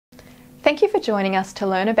Thank you for joining us to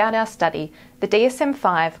learn about our study. The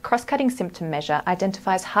DSM-5 Cross-Cutting Symptom Measure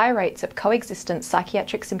identifies high rates of coexistent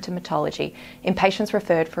psychiatric symptomatology in patients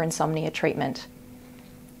referred for insomnia treatment.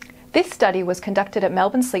 This study was conducted at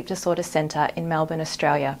Melbourne Sleep Disorder Centre in Melbourne,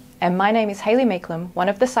 Australia, and my name is Hayley Meaklim, one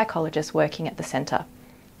of the psychologists working at the centre.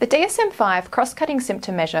 The DSM-5 Cross-Cutting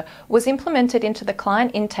Symptom Measure was implemented into the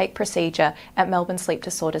client intake procedure at Melbourne Sleep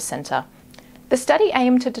Disorder Centre. The study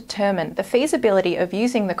aimed to determine the feasibility of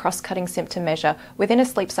using the cross-cutting symptom measure within a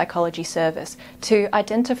sleep psychology service to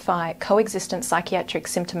identify coexistent psychiatric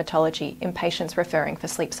symptomatology in patients referring for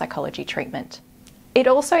sleep psychology treatment. It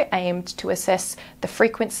also aimed to assess the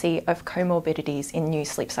frequency of comorbidities in new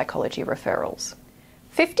sleep psychology referrals.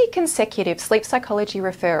 50 consecutive sleep psychology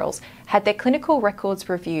referrals had their clinical records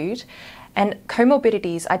reviewed and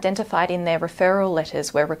comorbidities identified in their referral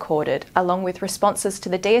letters were recorded, along with responses to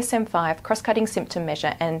the DSM-5 Cross-Cutting Symptom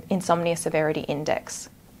Measure and Insomnia Severity Index.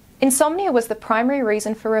 Insomnia was the primary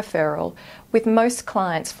reason for referral, with most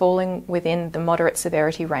clients falling within the moderate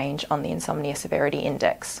severity range on the Insomnia Severity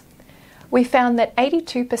Index. We found that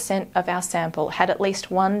 82% of our sample had at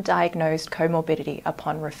least one diagnosed comorbidity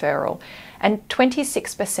upon referral, and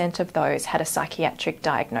 26% of those had a psychiatric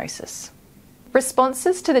diagnosis.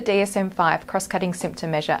 Responses to the DSM-5 Cross-Cutting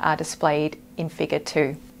Symptom Measure are displayed in Figure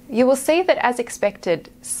 2. You will see that, as expected,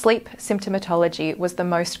 sleep symptomatology was the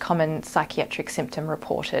most common psychiatric symptom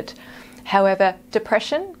reported. However,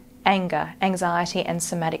 depression, anger, anxiety and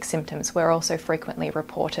somatic symptoms were also frequently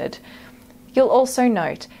reported. You'll also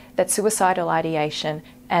note that suicidal ideation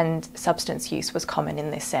and substance use was common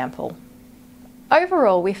in this sample.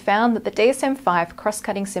 Overall, we found that the DSM-5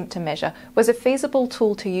 Cross-Cutting Symptom Measure was a feasible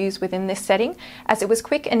tool to use within this setting, as it was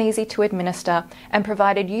quick and easy to administer and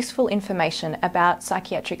provided useful information about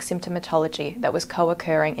psychiatric symptomatology that was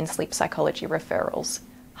co-occurring in sleep psychology referrals.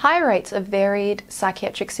 High rates of varied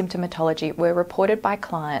psychiatric symptomatology were reported by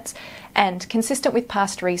clients, and consistent with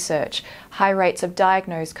past research, high rates of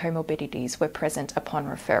diagnosed comorbidities were present upon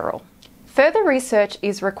referral. Further research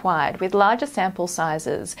is required with larger sample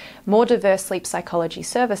sizes, more diverse sleep psychology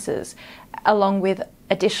services, along with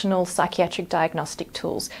additional psychiatric diagnostic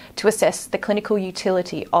tools to assess the clinical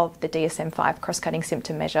utility of the DSM-5 Cross-Cutting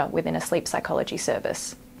Symptom Measure within a sleep psychology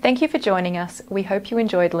service. Thank you for joining us. We hope you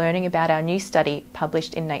enjoyed learning about our new study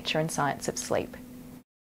published in Nature and Science of Sleep.